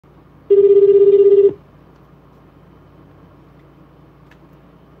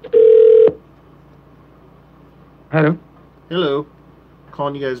Hello. Hello.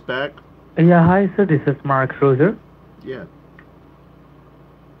 Calling you guys back. Yeah, hi, sir. This is Mark Roser. Yeah.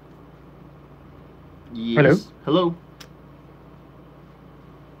 Hello. Yes. Hello.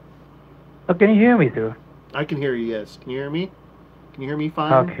 Oh, can you hear me, sir? I can hear you. Yes. Can you hear me? Can you hear me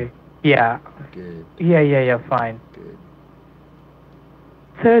fine? Okay. Yeah. Good. Yeah, fine. Good.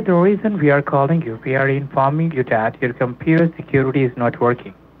 Sir, the reason we are calling you, we are informing you that your computer security is not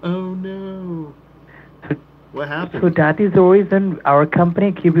working. Oh no. So, What so happened? that is the reason our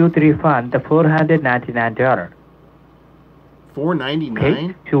company give you the refund, the $499. Four ninety Okay?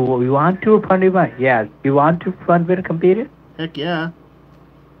 nine. So you want to refund your money? Yes. You want to refund your computer? Heck yeah.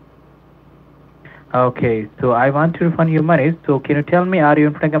 Okay. So I want to refund your money. So can you tell me, are you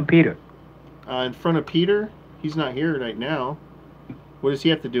in front of computer? In front of Peter. He's not here right now. What does he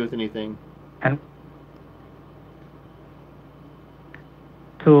have to do with anything? And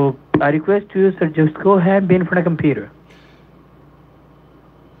so I request you, sir, just go ahead and be in front of computer.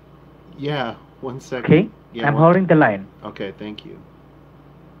 Yeah. 1 second. Okay? Yeah. I'm holding the line. Okay. Thank you.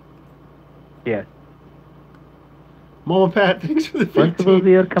 Yes. Mama Pat, thanks for the Once you will 15.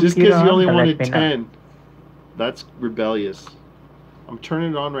 be your Just computer because you on, only then let wanted me know. 10. That's rebellious. I'm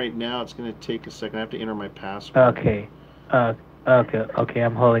turning it on right now. It's going to take a second. I have to enter my password. Okay. Okay,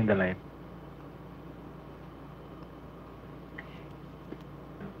 I'm holding the line.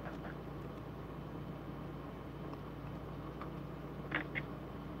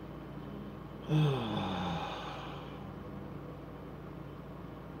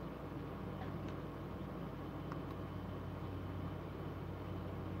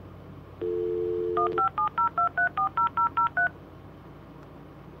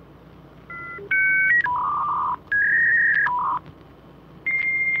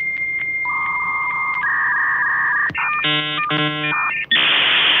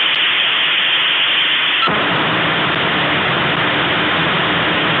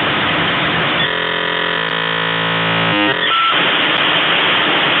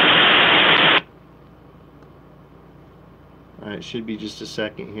 Alright, it should be just a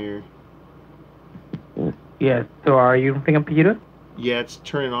second here. Yes. So are you in front of computer? Yeah, it's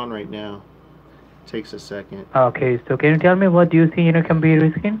turning on right now. Takes a second. Okay. So can you tell me what do you see in your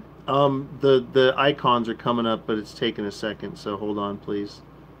computer screen? The icons are coming up, but it's taking a second. So hold on, please.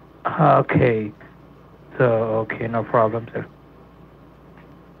 Okay. So okay, no problem, sir.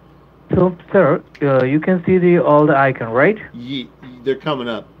 So, sir, you can see all the icon, right? They're coming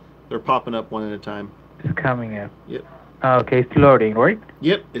up. They're popping up one at a time. It's coming up. Yep. Okay, it's loading, right?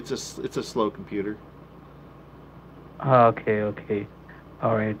 Yep. It's a slow computer. Okay.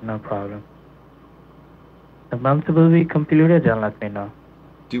 All right, no problem. The month will be completed, then let me know.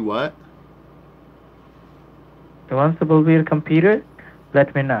 Do what? Once it will be completed,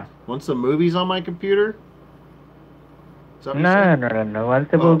 let me know. Once the movie's on my computer? Is that what you No, said? no, no, no. Once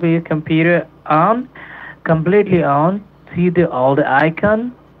it will Oh. be computer on, completely on, see all the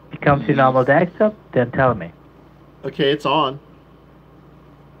icon, it comes to normal Yes. desktop, then tell me. Okay, it's on.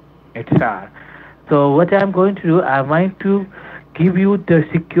 It's on. So what I'm going to do, I'm going to give you the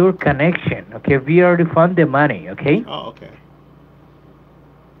secure connection. Okay, we are refund the money. Okay. Oh, okay.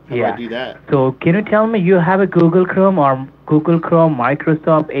 How do I do that? So can you tell me you have a Google Chrome or Google Chrome,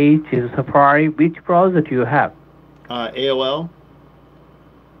 Microsoft Edge, Safari? Which browser do you have? AOL.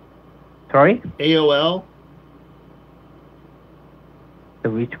 Sorry. AOL. So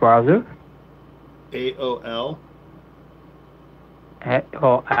which browser? AOL.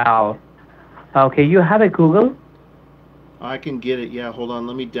 AOL. Okay, you have a Google? I can get it. Yeah, hold on.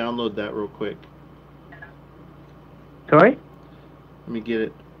 Let me download that real quick. Sorry? Let me get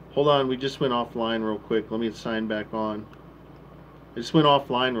it. Hold on. We just went offline real quick. Let me sign back on. I just went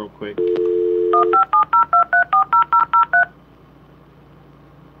offline real quick.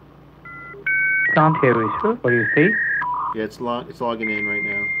 Can't hear you, sir. What do you say? Yeah, it's logging in right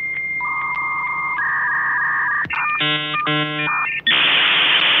now.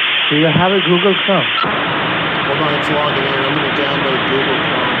 Do you have a Google Chrome? Hold on, it's logging in. I'm going to download Google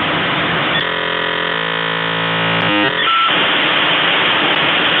Chrome.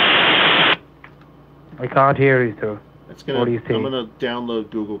 I can't hear you, sir. What do you say? I'm going to download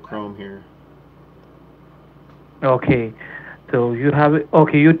Google Chrome here. Okay. So you have it.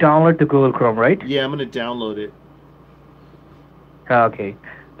 Okay, you download the Google Chrome, right? Yeah, I'm going to download it. Okay.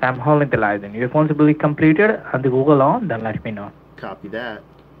 I'm holding the license. Your phone will be completed and the Google on, then let me know. Copy that.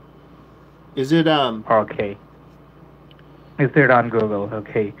 Is it Okay. Is it on Google?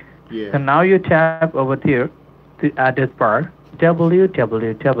 Okay. Yeah. So now you tap over here to address bar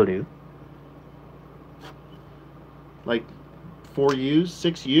www. Like 4 U's,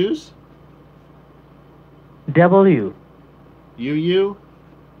 6 U's? W. U.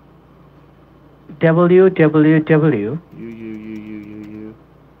 W, W, W. U.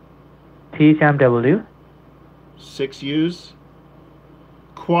 THM W. 6 U's.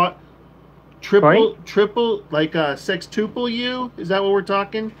 Quad. Triple, Sorry? triple, like a sextuple U? Is that what we're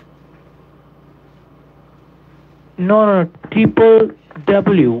talking? No, no, triple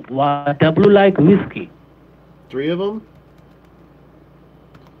W. W like whiskey. 3 of them?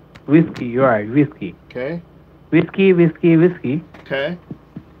 Whiskey, you're right, whiskey. Okay. Whiskey, whiskey, whiskey. Okay.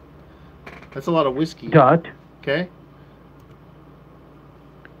 That's a lot of whiskey. Dot. Okay.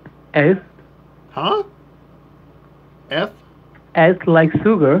 S. Huh? F? S like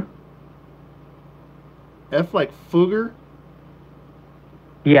sugar. F like Fugger?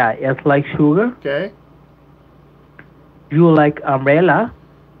 Yeah, S like sugar. Okay. U like umbrella.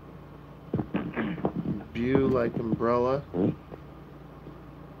 Bu like umbrella.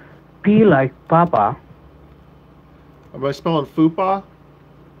 P like papa. Am I spelling Fupa?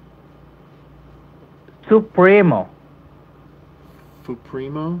 Supremo.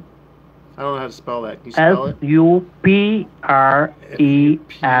 Fupremo? I don't know how to spell that. Can you spell it? Supremo.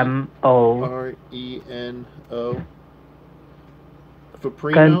 Reno.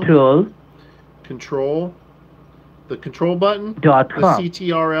 Fupremo. Control. Control. The control button? Dot The com.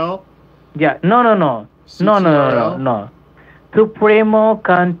 CTRL? Yeah, no. No.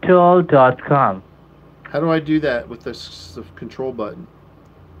 SupremoControl.com. How do I do that with the control button?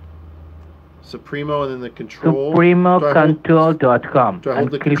 Supremo and then the control. SupremoControl.com. Do I hold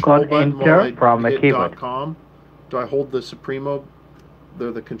And the click control on button while I enter from a hit keyboard. .com? Do I hold the Supremo,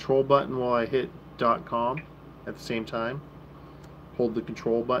 the control button while I hit .com at the same time? Hold the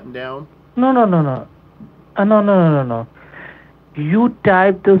control button down? No. No. You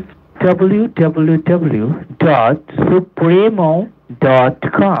type this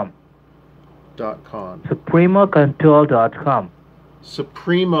www.supremo.com. .com. SupremoControl.com.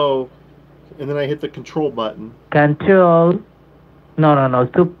 Supremo, and then I hit the control button. Control. No.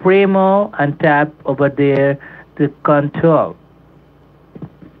 Supremo and tap over there the control.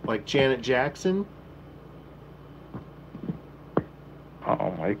 Like Janet Jackson?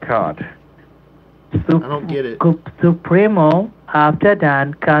 Oh my God. I don't get it. Supremo after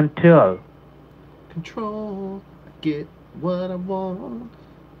that control. Control. I get what I want.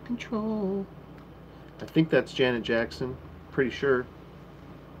 Control. I think that's Janet Jackson. Pretty sure.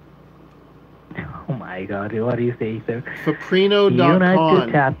 Oh my God, what do you say, sir? Fupreno.com.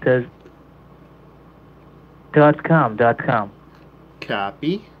 United Chapters. .com.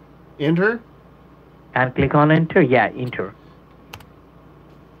 Copy. Enter. And click on enter. Yeah, enter.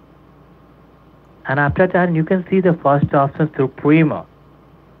 And after that, you can see the first option, Supremo.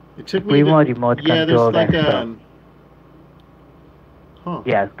 It took me Supremo remote control. there's like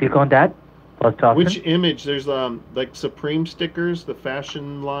Yes, click on that. First option. Which image? There's like Supreme stickers, the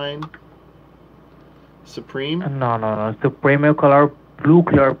fashion line. Supreme. No. Supremo color, blue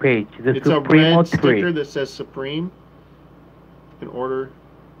color page. It's Supremo a red 3. sticker that says Supreme. In order.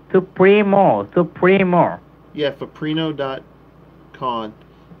 Supremo. Yeah, Fupreno.com.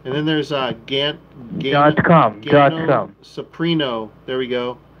 And then there's .com. Supremo. There we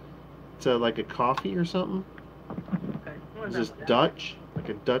go. It's like a coffee or something. Is this Dutch? Like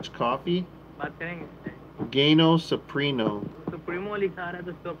a Dutch coffee? Gano Supremo. Supremo लिखा रहा है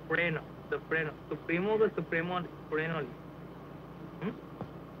तो Supremo का Supremo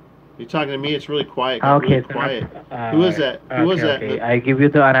You're talking to me. It's really quiet. Got Okay, really quiet. Who is that? Who was that? Okay. I give you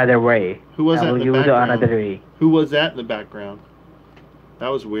the another way. Who was I that will in give the you the background? another way. Who was that in the background? That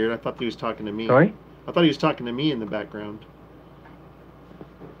was weird. I thought he was talking to me. Sorry? I thought he was talking to me in the background.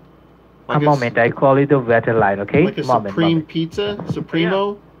 A moment, I call you the better line, okay? Like a Supreme Pizza?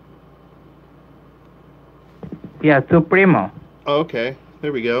 Supremo? Yeah, Supremo. Oh, okay.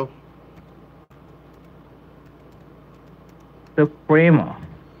 There we go. Supremo.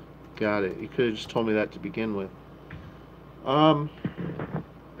 Got it. You could have just told me that to begin with. Double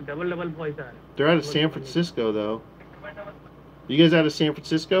voice. They're out of San Francisco, though. You guys out of San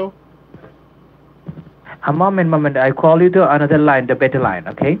Francisco? A moment. I call you the another line, the better line,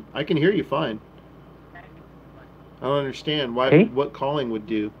 okay? I can hear you fine. I don't understand what calling would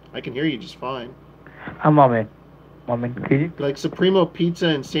do. I can hear you just fine. A moment. Could you? Like Supremo Pizza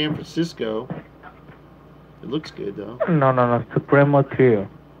in San Francisco. It looks good, though. No. Supremo 3.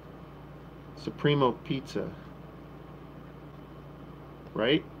 Supremo Pizza.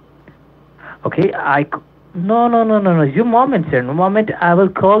 Right? Okay, No. You moment, sir. No moment. I will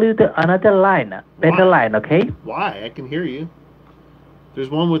call you the another line, better line, okay? Why? I can hear you. There's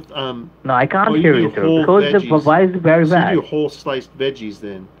one with No, I can't hear you, sir, because the voice is very bad. You do whole sliced veggies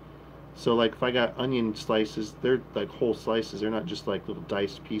then. So like if I got onion slices, they're like whole slices. They're not just like little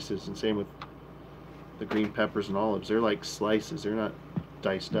diced pieces. And same with the green peppers and olives. They're like slices. They're not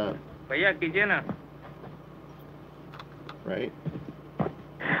diced up. Right?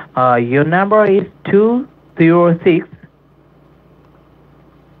 Your number is 206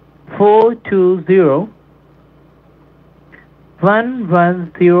 420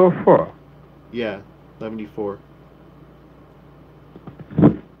 1104. Yeah, 74.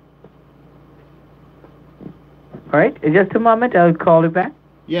 Alright, just a moment, I'll call you back.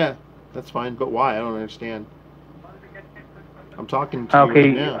 Yeah, that's fine. But why? I don't understand. I'm talking to you right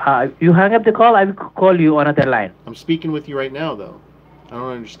Okay, now. you hang up the call, I will call you on another line. I'm speaking with you right now, though. I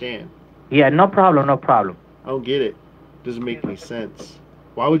don't understand. Yeah, no problem, no problem. I don't get it. Doesn't make any sense.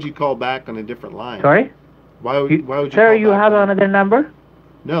 Why would you call back on a different line? Sorry? Why would you Sir, call you back have on another number?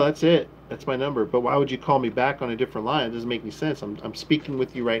 No, that's it. That's my number. But why would you call me back on a different line? It doesn't make any sense. I'm speaking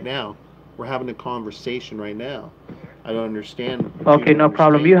with you right now. We're having a conversation right now. I don't understand. Okay, no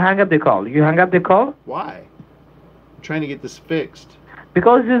problem. You hang up the call. You hang up the call? Why? I'm trying to get this fixed.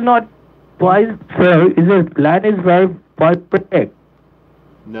 Because it's not wise, sir. The line is very perfect.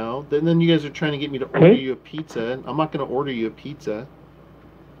 No. Then you guys are trying to get me to order you a pizza. I'm not going to order you a pizza.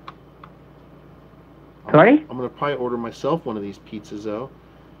 Sorry? I'm going to probably order myself one of these pizzas, though.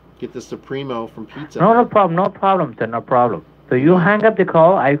 Get the Supremo from Pizza. No problem, sir, no problem. So you hang up the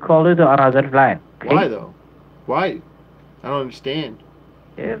call, I call you to another line. Okay? Why, though? Why? I don't understand.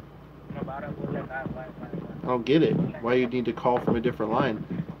 Yeah. I don't get it. Why you need to call from a different line?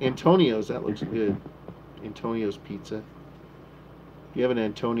 Antonio's, that looks good. Antonio's Pizza. If you have an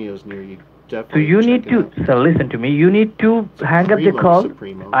Antonio's near you, definitely. So you need to, so listen to me, you need to hang up the call.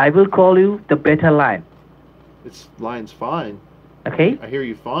 Supremo. I will call you the better line. This line's fine. Okay? I hear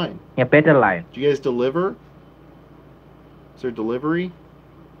you fine. Yeah, better line. Do you guys deliver? Is there delivery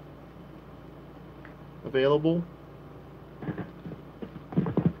available?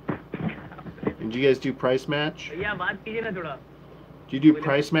 And do you guys do price match? Do you do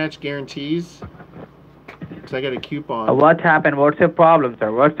price match guarantees? Because I got a coupon. What happened? What's the problem,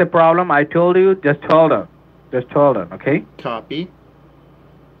 sir? What's the problem? I told you, just hold on. Just hold on, okay? Copy.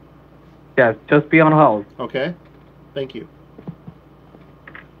 Yes, just be on hold. Okay. Thank you.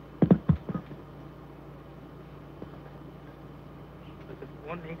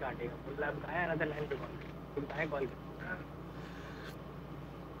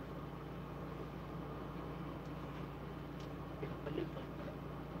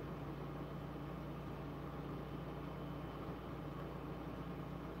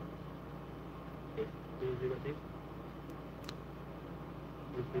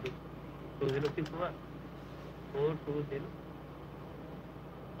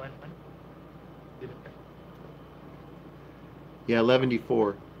 Yeah,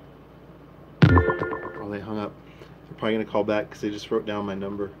 11:04. Oh, they hung up. They're probably going to call back because they just wrote down my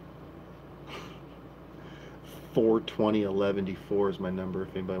number. 420-11:04 is my number if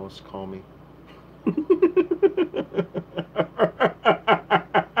anybody wants to call me.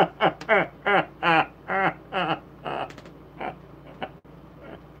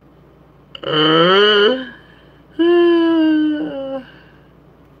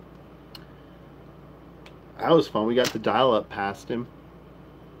 That was fun. We got the dial-up past him.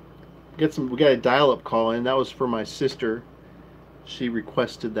 We got a dial-up call in. That was for my sister. She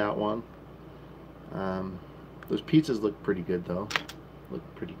requested that one. Those pizzas look pretty good though. Look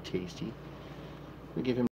pretty tasty. We give him